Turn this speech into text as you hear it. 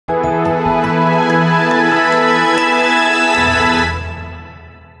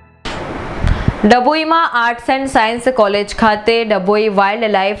ડભોઈમાં arts and science college ખાતે Dabhoi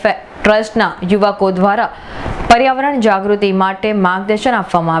wild life ટ્રસ્ટના યુવકો દ્વારા પર્યાવરણ જાગૃતિ માટે માર્ગદર્શન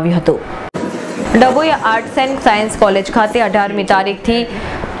આપવામાં આવ્યું હતું। Dabhoi arts and science college ખાતે 18મી તારીખથી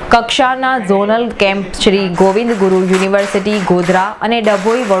કક્ષાના ઝોનલ કેમ્પ શ્રી ગોવિંદ ગુરુ યુનિવર્સિટી ગોધરા અને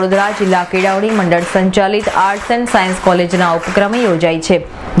ડભોઈ વડોદરા જિલ્લા કેળવણી મંડળ સંચાલિત આર્ટ્સ એન્ડ સાયન્સ કોલેજના ઉપક્રમે યોજાઈ છે,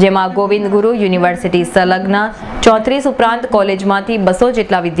 જેમાં ગોવિંદ ગુરુ યુનિવર્સિટી સંલગ્ન 34 ઉપરાંત કોલેજમાંથી 200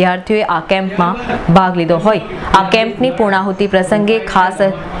 જેટલા વિદ્યાર્થીઓએ આ કેમ્પમાં ભાગ લીધો હોય। આ કેમ્પની પૂર્ણાહુતિ પ્રસંગે ખાસ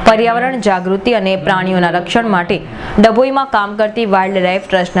પર્યાવરણ જાગૃતિ અને પ્રાણીઓના રક્ષણ માટે ડભોઈમાં કામ કરતી વાઇલ્ડ લાઇફ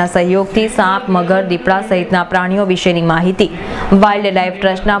ટ્રસ્ટના સહયોગથી સાપ, મગર, દીપડા સહિતના પ્રાણીઓ વિશેની માહિતી વાઇલ્ડ લાઇફ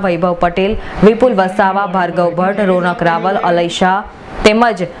ટ્રસ્ટના વૈભવ પટેલ, વિપુલ વસાવા, ભાર્ગવ ભટ્ટ, રોનક રાવલ, અલય શાહ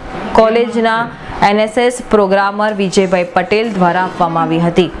તેમજ કોલેજના એન.એસ.એસ. પ્રોગ્રામર વિજયભાઈ પટેલ દ્વારા આપવામાં આવી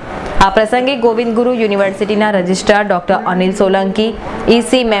હતી। આ પ્રસંગે ગોવિંદ ગુરુ યુનિવર્સિટીના registrar doctor Anil Solanki,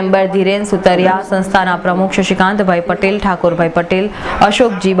 EC member Dhiren Sutaria, સંસ્થાના પ્રમુખ શશિકાંતભાઈ પટેલ, ઠાકોરભાઈ પટેલ,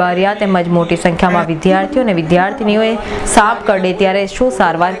 અશોકજી બારિયા તેમજ મોટી સંખ્યામાં વિદ્યાર્થીઓ અને વિદ્યાર્થીનીઓએ સાપ કરડે ત્યારે શું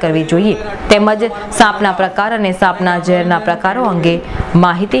સારવાર કરવી જોઈએ તેમજ સાપના પ્રકાર અને સાપના ઝેરના પ્રકારો અંગે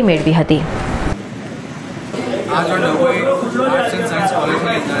માહિતી મેળવી હતી। आज Dabhoi arts and science college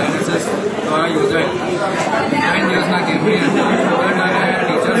में एन.एस.एस. द्वारा योजाए 9 દિવસના કેમ્પની અંદર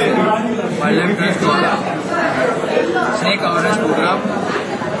ટીચર્સ વાઇલ્ડ લાઇફ ટ્રસ્ટ દ્વારા સ્નેક અવેરનેસ પ્રોગ્રામ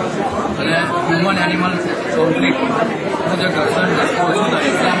અને હ્યુમન એનિમલ કોન્ફ્લિક્ટનું જે ઘર્ષણ ઓછું થાય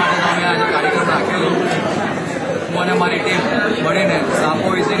એટલા માટે અમે આજે કાર્યક્રમ રાખેલો। હું અને મારી ટીમ મળીને સાપો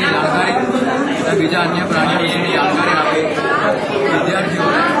વિશેની જાણકારી અને બીજા અન્ય પ્રાણીઓ વિશેની જાણકારી આપી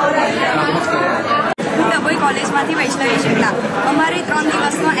વિદ્યાર્થીઓને જાગૃત કર્યા। ડભોઈ કોલેજમાંથી વૈષ્ણવી શુક્લા। અમારે 3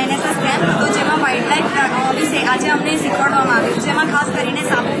 દિવસનો એન.એસ.એસ. કેમ્પ હતો, જેમાં વાઇલ્ડ લાઇફ વિશે આજે અમને શીખવાડવામાં આવ્યું, જેમાં ખાસ કરીને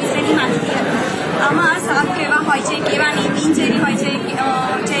સાપો વિશેની માહિતી હતી। આમાં સાપ કેવા હોય છે, કેવા નહીં, બિનઝેરી હોય છે,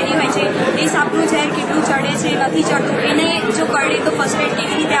 ઝેરી હોય છે, એ સાપનું ઝેર કેટલું ચડે છે, નથી ચડતું, એને જો કરડે તો ફર્સ્ટ એડ